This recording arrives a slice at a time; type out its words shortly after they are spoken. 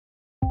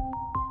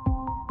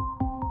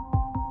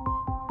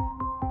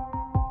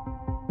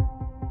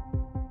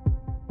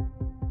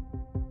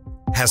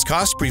Has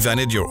cost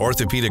prevented your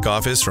orthopedic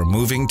office from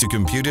moving to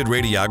computed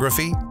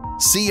radiography?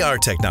 CR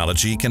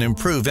technology can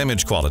improve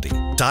image quality,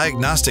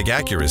 diagnostic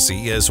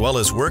accuracy, as well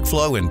as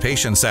workflow and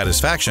patient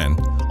satisfaction,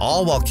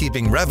 all while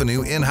keeping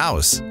revenue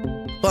in-house.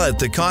 But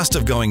the cost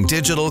of going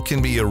digital can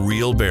be a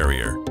real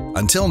barrier.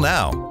 Until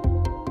now.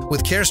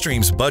 With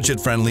Carestream's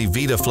budget-friendly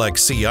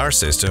VitaFlex CR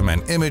system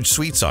and Image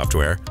Suite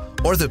software,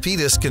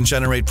 orthopedists can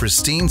generate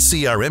pristine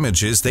CR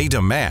images they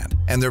demand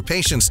and their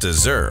patients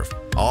deserve,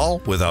 all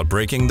without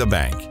breaking the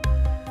bank.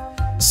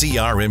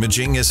 CR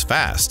imaging is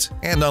fast,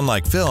 and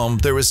unlike film,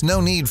 there is no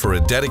need for a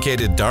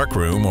dedicated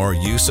darkroom or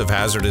use of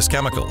hazardous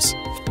chemicals.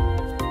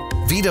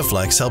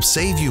 VitaFlex helps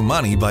save you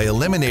money by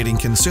eliminating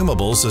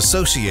consumables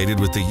associated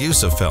with the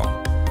use of film.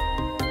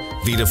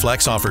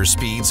 VitaFlex offers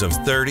speeds of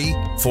 30,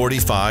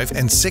 45,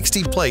 and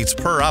 60 plates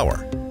per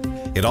hour.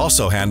 It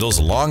also handles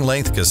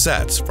long-length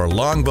cassettes for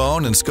long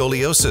bone and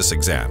scoliosis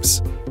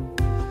exams.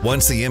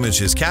 Once the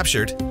image is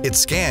captured, it's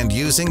scanned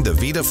using the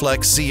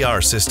VitaFlex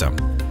CR system.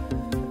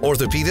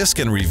 Orthopedists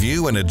can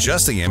review and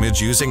adjust the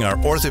image using our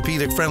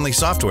orthopedic-friendly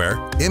software,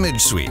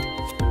 Image Suite.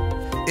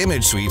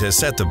 Image Suite has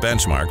set the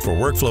benchmark for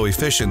workflow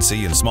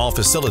efficiency in small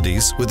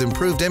facilities with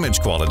improved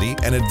image quality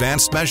and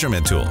advanced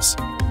measurement tools.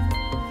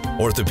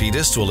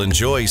 Orthopedists will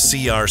enjoy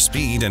CR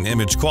speed and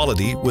image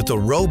quality with a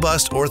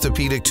robust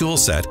orthopedic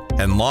toolset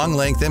and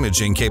long-length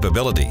imaging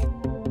capability.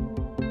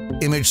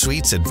 Image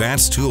Suite's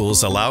advanced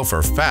tools allow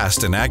for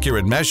fast and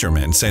accurate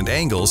measurements and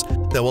angles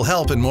that will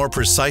help in more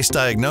precise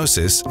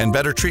diagnosis and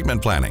better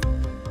treatment planning.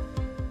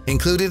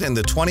 Included in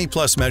the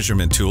 20-plus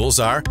measurement tools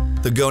are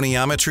the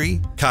goniometry,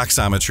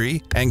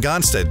 coxometry, and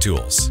Gonstead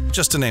tools,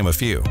 just to name a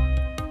few.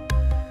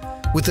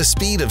 With the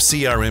speed of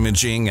CR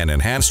imaging and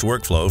enhanced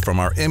workflow from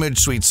our Image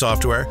Suite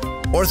software,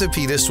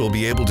 orthopedists will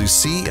be able to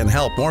see and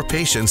help more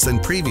patients than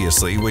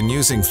previously when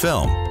using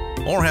film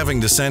or having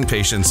to send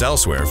patients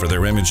elsewhere for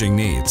their imaging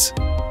needs.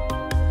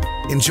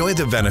 Enjoy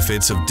the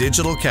benefits of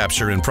digital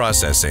capture and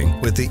processing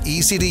with the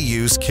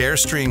easy-to-use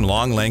Carestream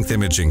long-length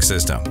imaging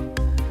system.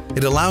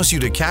 It allows you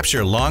to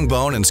capture long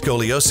bone and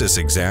scoliosis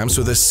exams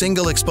with a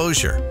single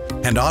exposure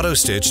and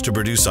auto-stitch to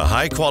produce a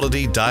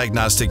high-quality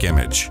diagnostic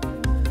image.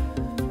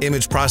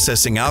 Image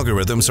processing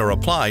algorithms are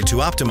applied to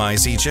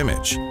optimize each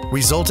image,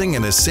 resulting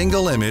in a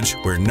single image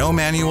where no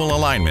manual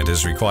alignment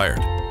is required.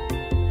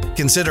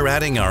 Consider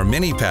adding our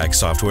MiniPack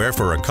software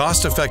for a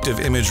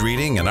cost-effective image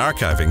reading and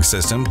archiving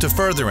system to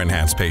further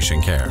enhance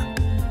patient care.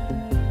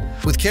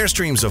 With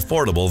Carestream's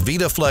affordable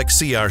VitaFlex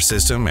CR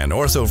system and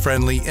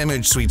ortho-friendly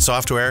Image Suite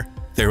software,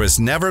 there has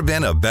never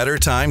been a better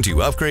time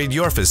to upgrade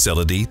your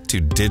facility to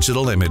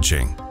digital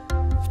imaging.